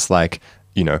documentary. It was like,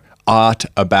 art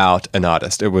about an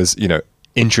artist. It was,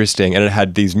 interesting, and it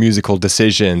had these musical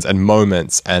decisions and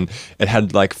moments, and it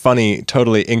had like funny,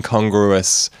 totally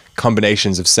incongruous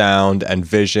combinations of sound and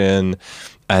vision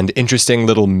and interesting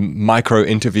little micro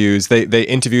interviews. They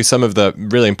interview some of the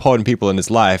really important people in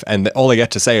his life, and all they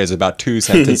get to say is about 2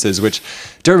 sentences, which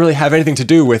don't really have anything to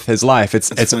do with his life.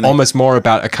 It's almost more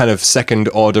about a kind of second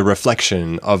order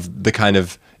reflection of the kind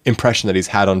of impression that he's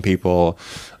had on people.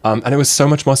 And it was so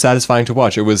much more satisfying to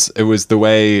watch. It was the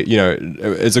way,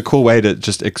 it's a cool way to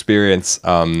just experience,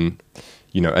 an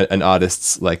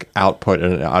artist's like output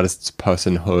and an artist's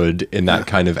personhood in that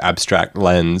kind of abstract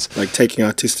lens. Like taking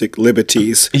artistic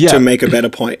liberties to make a better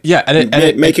point. Yeah,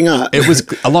 and making art. It was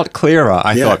a lot clearer,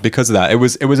 I thought, because of that. It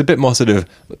was a bit more sort of,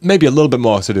 maybe a little bit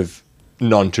more sort of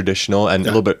non-traditional and a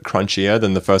little bit crunchier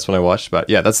than the first one I watched. But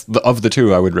yeah, that's of the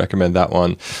two, I would recommend that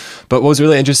one. But what was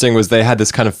really interesting was they had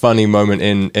this kind of funny moment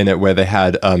in it where they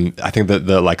had, I think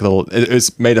the like little, it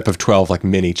was made up of 12 like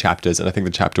mini chapters. And I think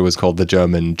the chapter was called The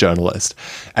German Journalist.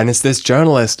 And it's this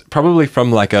journalist, probably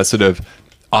from like a sort of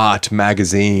art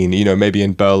magazine, you know, maybe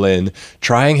in Berlin,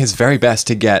 trying his very best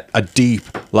to get a deep,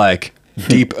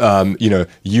 you know,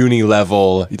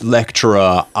 uni-level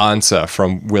lecturer answer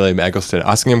from William Eggleston,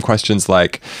 asking him questions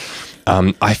like,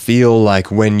 I feel like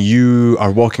when you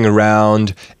are walking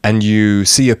around and you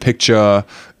see a picture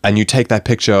and you take that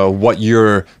picture, what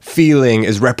you're feeling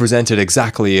is represented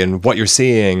exactly in what you're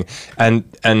seeing. And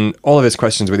all of his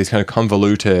questions were these kind of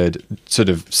convoluted, sort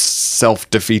of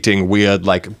self-defeating, weird,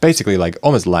 like basically like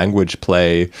almost language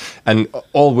play. And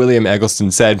all William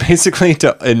Eggleston said basically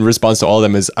in response to all of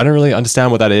them is, I don't really understand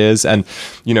what that is. And,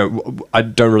 you know, I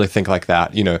don't really think like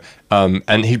that, you know.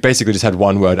 And he basically just had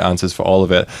one-word answers for all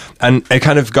of it. And it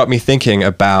kind of got me thinking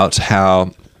about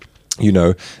how, you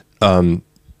know,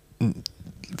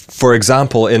 for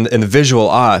example, in the visual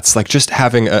arts, like just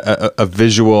having a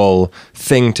visual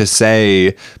thing to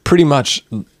say pretty much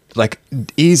like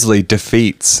easily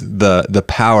defeats the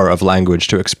power of language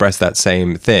to express that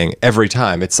same thing every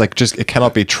time. It's like just, it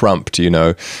cannot be trumped, you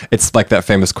know. It's like that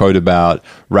famous quote about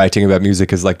writing about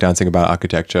music is like dancing about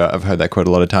architecture. I've heard that quote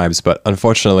a lot of times, but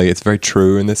unfortunately it's very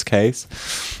true in this case.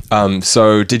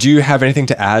 So did you have anything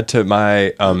to add to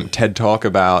my TED talk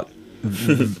about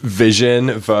vision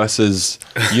versus,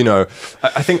 you know,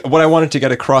 I think what I wanted to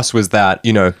get across was that,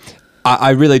 you know,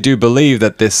 I really do believe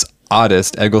that this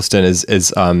artist Eggleston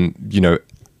is you know,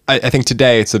 I think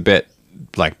today it's a bit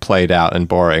like played out and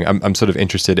boring. I'm sort of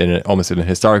interested in it almost in a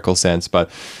historical sense, but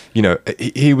you know,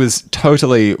 he was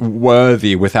totally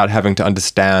worthy without having to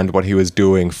understand what he was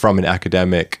doing from an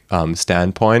academic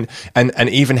standpoint, and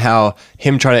even how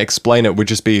him trying to explain it would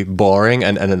just be boring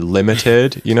and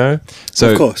limited, you know.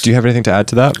 So of course. Do you have anything to add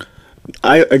to that?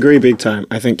 I agree big time.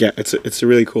 I think, yeah, it's a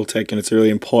really cool take, and it's a really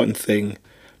important thing.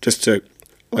 Just to,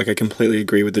 like, I completely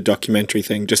agree with the documentary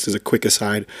thing. Just as a quick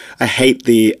aside, I hate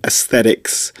the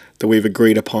aesthetics that we've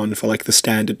agreed upon for like the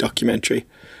standard documentary.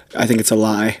 I think it's a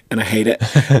lie, and I hate it.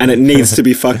 And it needs to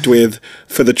be fucked with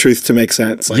for the truth to make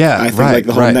sense. Like, yeah, I think like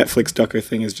the whole Netflix docu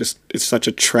thing is just, it's such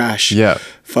a trash,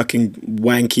 fucking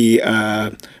wanky,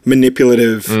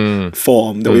 manipulative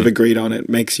form that we've agreed on. It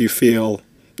makes you feel,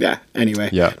 anyway,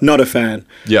 not a fan.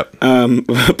 Yep.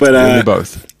 But really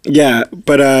both. Yeah,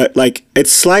 but like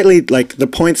it's slightly like the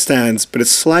point stands, but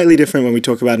it's slightly different when we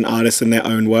talk about an artist and their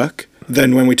own work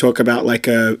than when we talk about like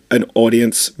an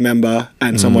audience member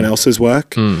and someone else's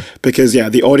work. Because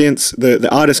the audience, the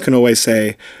artist can always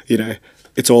say, you know,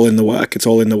 it's all in the work, it's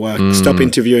all in the work. Stop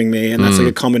interviewing me, and that's like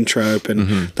a common trope,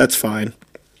 and that's fine.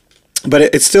 But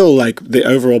it's still like the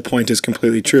overall point is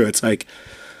completely true. It's like,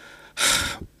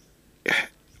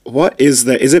 what is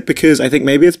there? Is it because, I think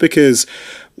maybe it's because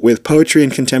with poetry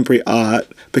and contemporary art,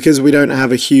 because we don't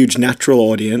have a huge natural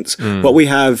audience, what we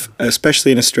have,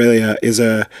 especially in Australia, is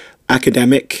a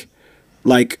academic,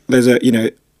 like there's a, you know,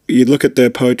 you look at the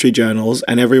poetry journals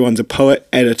and everyone's a poet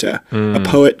editor, a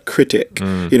poet critic,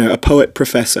 you know, a poet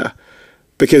professor.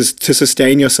 Because to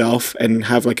sustain yourself and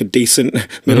have like a decent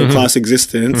middle class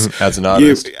existence as an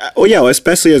artist,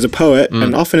 especially as a poet,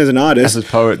 and often as an artist, as a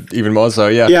poet, even more so,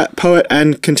 poet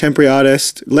and contemporary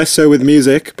artist, less so with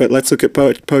music, but let's look at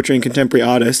poetry and contemporary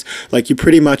artists. Like, you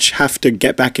pretty much have to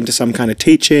get back into some kind of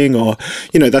teaching, or,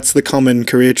 you know, that's the common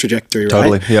career trajectory, right?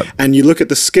 Totally, yep. And you look at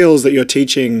the skills that you're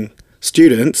teaching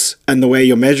students and the way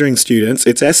you're measuring students,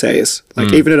 it's essays.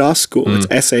 Like even at our school, it's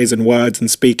essays and words and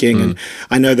speaking. And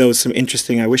I know there was some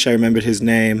interesting, I wish I remembered his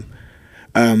name,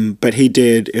 but he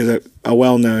is a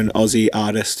well-known Aussie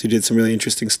artist who did some really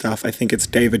interesting stuff. I think it's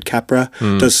David Capra,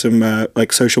 does some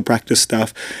like social practice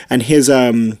stuff. And his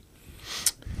like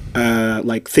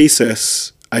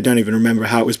thesis, I don't even remember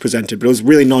how it was presented, but it was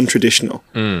really non-traditional.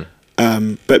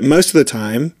 But most of the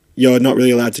time, you're not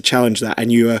really allowed to challenge that,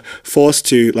 and you are forced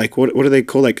to, like, what do they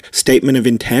call, like, statement of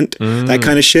intent, that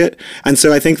kind of shit. And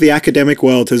so I think the academic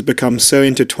world has become so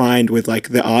intertwined with, like,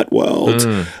 the art world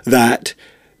that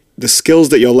the skills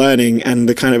that you're learning and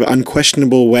the kind of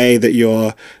unquestionable way that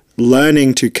you're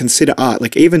learning to consider art,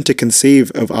 like even to conceive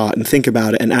of art and think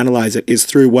about it and analyze it, is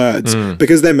through words,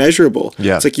 because they're measurable.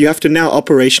 It's like you have to now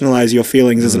operationalize your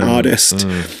feelings as an artist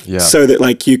so that,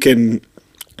 like, you can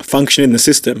function in the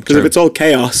system, because if it's all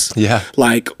chaos,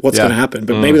 like, what's going to happen?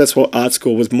 But maybe that's what art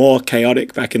school was, more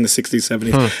chaotic back in the 60s,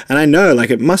 70s. And I know, like,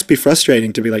 it must be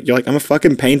frustrating to be like, you're like, I'm a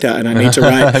fucking painter and I need to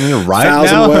write,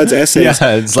 1,000 words essays.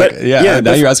 It's but,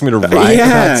 now you're asking me to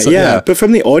write. But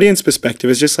from the audience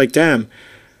perspective, it's just like, damn,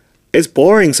 it's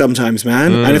boring sometimes,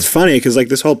 man. And it's funny because like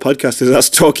this whole podcast is us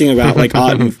talking about like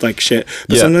art and like shit.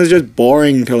 But sometimes it's just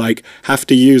boring to like have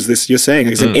to use this. You're saying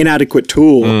like, it's an inadequate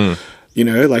tool. You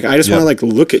know, like I just want to like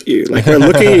look at you. Like we're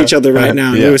looking at each other right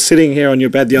now. And we were sitting here on your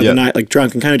bed the other night, like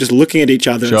drunk and kind of just looking at each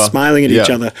other and smiling at each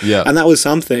other. And that was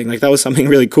something. Like that was something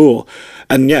really cool.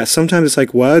 And yeah, sometimes it's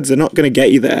like words, they're not going to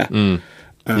get you there.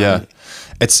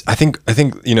 It's I think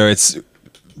you know,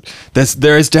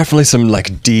 there is definitely some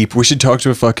like deep, we should talk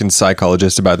to a fucking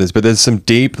psychologist about this, but there's some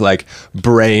deep like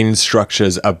brain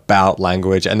structures about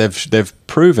language, and they've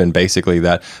proven basically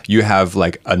that you have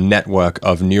like a network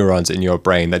of neurons in your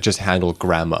brain that just handle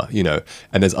grammar, you know,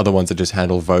 and there's other ones that just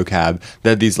handle vocab.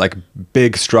 They're these like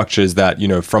big structures that, you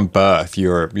know, from birth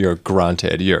you're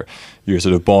granted, you're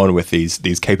sort of born with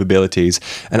these capabilities.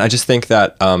 And I just think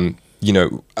that you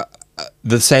know,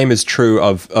 the same is true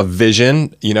of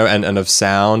vision, you know, and of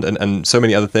sound and so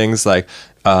many other things. Like,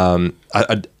 I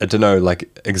don't know, like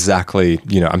exactly,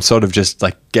 you know, I'm sort of just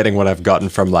like getting what I've gotten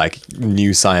from like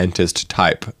new scientist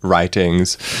type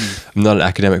writings. I'm not an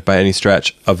academic by any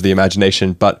stretch of the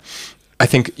imagination, but I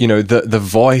think, you know, the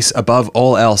voice above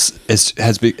all else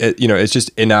has been, you know, it's just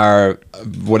in our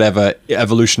whatever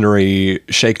evolutionary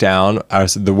shakedown,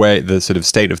 the sort of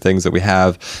state of things that we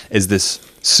have is this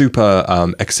super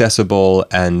accessible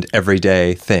and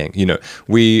everyday thing. You know,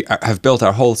 we have built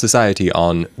our whole society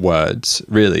on words,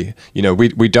 really. You know,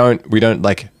 we don't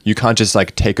like, you can't just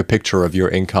like take a picture of your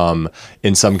income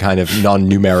in some kind of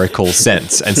non-numerical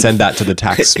sense and send that to the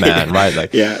tax man, right?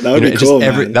 Like, that would be cool.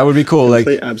 That would be cool.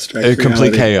 Complete like abstract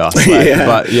complete chaos. Right?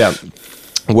 But yeah.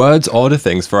 Words order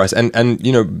things for us, and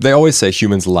you know, they always say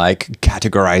humans like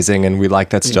categorizing and we like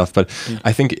that stuff, but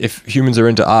I think if humans are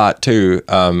into art too,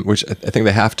 which I think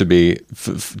they have to be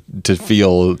to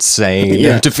feel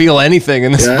sane, to feel anything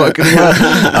in this fucking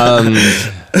world,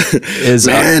 is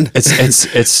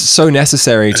it's so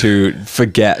necessary to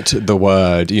forget the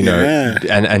word, you know,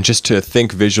 and just to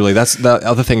think visually. That's the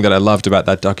other thing that I loved about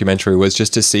that documentary, was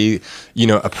just to see, you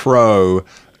know, a pro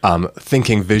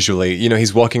thinking visually. You know,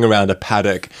 he's walking around a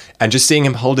paddock and just seeing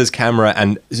him hold his camera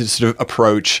and sort of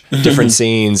approach different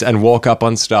scenes and walk up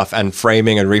on stuff and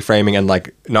framing and reframing and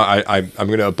like, no, I'm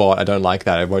going to abort. I don't like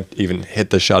that. I won't even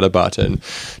hit the shutter button.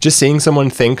 Just seeing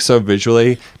someone think so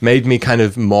visually made me kind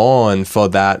of mourn for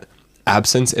that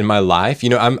absence in my life. You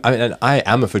know, I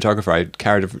am a photographer. I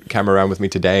carried a camera around with me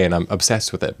today and I'm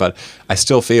obsessed with it, but I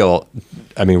still feel,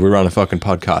 I mean, we're on a fucking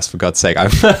podcast, for God's sake.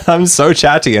 I'm so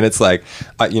chatty, and it's like,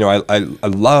 you know, I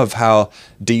love how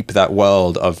deep that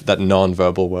world of that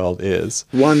non-verbal world is.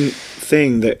 One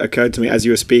thing that occurred to me as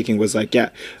you were speaking was like,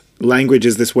 language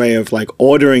is this way of like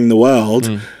ordering the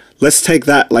world. Let's take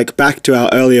that like back to our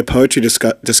earlier poetry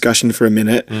discussion for a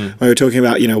minute, where we were talking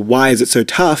about, you know, why is it so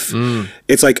tough?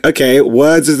 It's like, okay,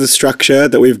 words is the structure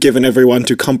that we've given everyone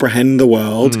to comprehend the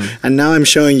world, and now I'm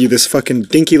showing you this fucking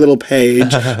dinky little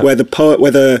page where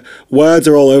the words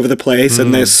are all over the place,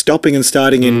 and they're stopping and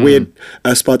starting in weird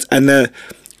spots, and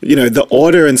you know, the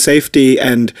order and safety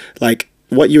and like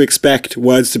what you expect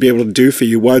words to be able to do for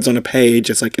you, words on a page,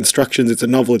 it's like instructions, it's a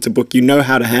novel, it's a book, you know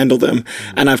how to handle them.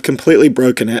 And I've completely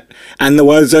broken it. And the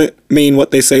words don't mean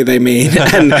what they say they mean.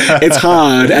 And it's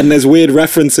hard, and there's weird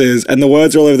references, and the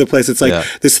words are all over the place. It's like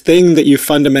this thing that you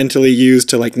fundamentally use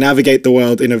to like navigate the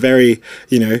world in a very,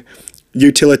 you know,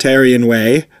 utilitarian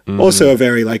way. Also a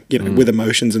very like, you know, with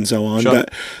emotions and so on. Sure.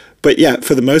 But yeah,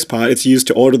 for the most part, it's used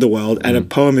to order the world, and a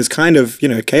poem is kind of, you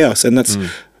know, chaos. And that's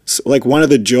like one of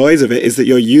the joys of it, is that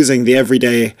you're using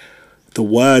the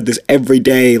word, this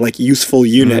everyday like useful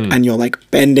unit, and you're like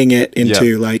bending it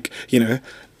into like, you know,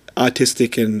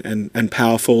 artistic and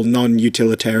powerful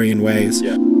non-utilitarian ways.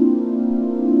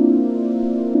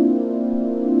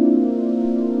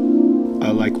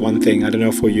 Like one thing, I don't know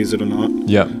if we'll use it or not,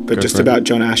 but just about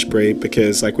John Ashbery,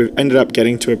 because like we've ended up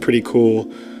getting to a pretty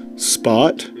cool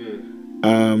spot,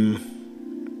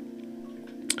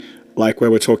 like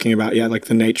where we're talking about like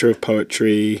the nature of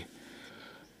poetry.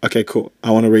 Okay, cool.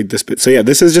 I want to read this bit. So yeah,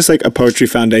 this is just like a Poetry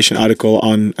Foundation article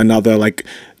on another like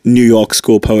New York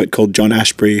school poet called John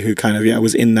Ashbery, who kind of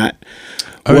was in that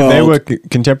world. They were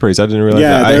contemporaries. I didn't realize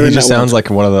that. He just sounds like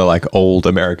one of the like old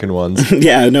American ones.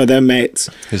 Yeah, no, they're mates.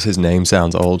 Because his name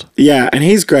sounds old. Yeah, and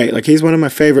he's great. Like he's one of my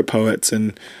favorite poets,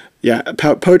 and yeah,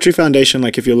 Poetry Foundation,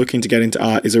 like if you're looking to get into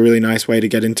art, is a really nice way to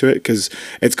get into it, because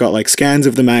it's got like scans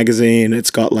of the magazine, it's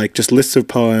got like just lists of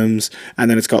poems, and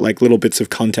then it's got like little bits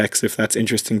of context if that's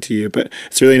interesting to you. But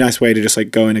it's a really nice way to just like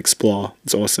go and explore.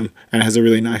 It's awesome, and it has a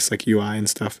really nice like UI and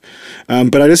stuff.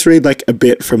 But I just read like a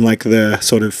bit from like the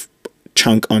sort of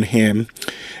chunk on him.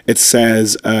 It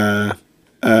says,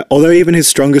 Although even his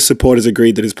strongest supporters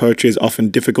agreed that his poetry is often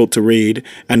difficult to read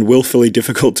and willfully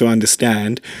difficult to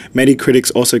understand, many critics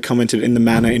also commented in the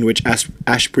manner in which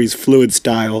Ashbery's fluid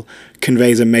style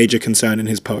conveys a major concern in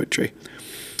his poetry.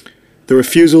 The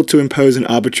refusal to impose an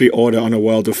arbitrary order on a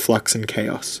world of flux and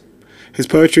chaos. His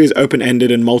poetry is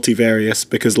open-ended and multivarious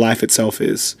because life itself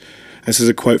is. This is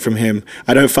a quote from him.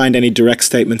 I don't find any direct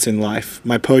statements in life.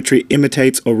 My poetry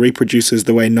imitates or reproduces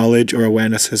the way knowledge or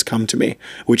awareness has come to me,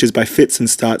 which is by fits and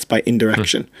starts by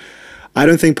indirection. I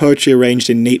don't think poetry arranged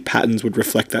in neat patterns would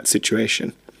reflect that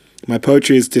situation. My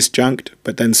poetry is disjunct,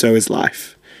 but then so is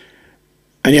life.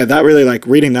 And yeah, that really, like,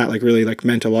 reading that, like, really, like,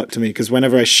 meant a lot to me, because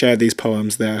whenever I share these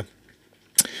poems, they're,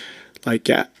 like,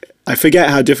 yeah, I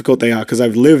forget how difficult they are, because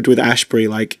I've lived with Ashbery,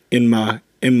 like, in my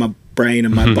brain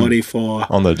and my body for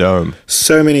on the dome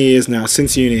so many years now,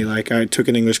 since uni. Like, I took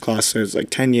an English class, so it's like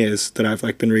 10 years that I've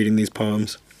like been reading these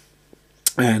poems.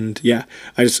 And yeah,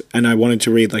 I wanted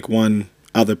to read like one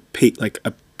other like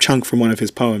a chunk from one of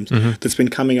his poems that's been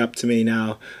coming up to me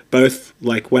now, both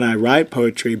like when I write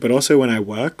poetry but also when I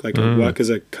work. Like I work as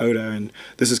a coder, and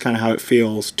this is kind of how it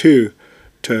feels to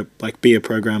like be a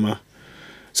programmer.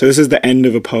 So this is the end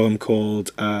of a poem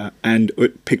called And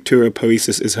Ut Pictura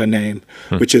Poesis is her name,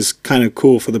 which is kind of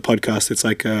cool for the podcast. It's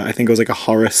like, I think it was like a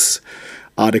Horace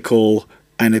article,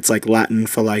 and it's like Latin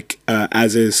for like,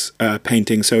 as is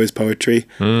painting, so is poetry,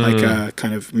 like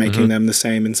kind of making them the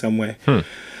same in some way.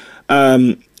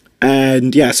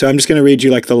 And yeah, so I'm just going to read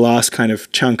you like the last kind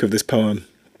of chunk of this poem.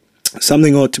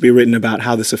 Something ought to be written about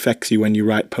how this affects you when you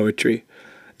write poetry.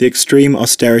 The extreme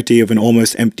austerity of an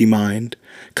almost empty mind,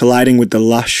 colliding with the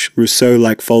lush,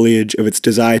 Rousseau-like foliage of its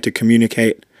desire to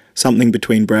communicate something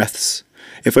between breaths,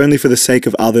 if only for the sake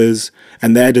of others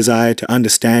and their desire to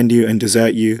understand you and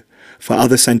desert you, for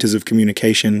other centers of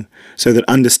communication, so that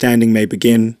understanding may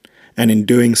begin, and in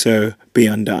doing so, be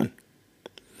undone.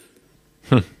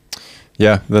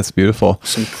 Yeah, that's beautiful.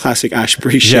 Some classic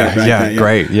Ashbery shit right there.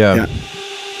 Great, yeah.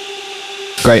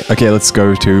 Great, okay, let's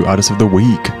go to Artist of the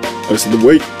Week. Artist of the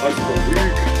Week.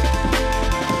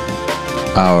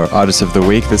 Our Artist of the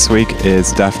Week this week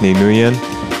is Daphne Nguyen.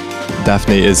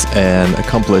 Daphne is an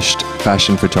accomplished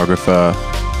fashion photographer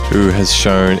who has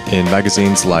shown in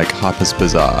magazines like Harper's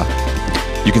Bazaar.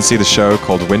 You can see the show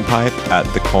called Windpipe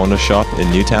at the Corner Shop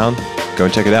in Newtown. Go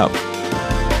and check it out.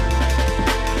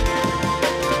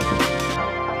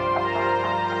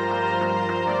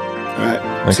 All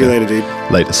right. See you later, dude.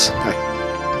 Latest. Bye.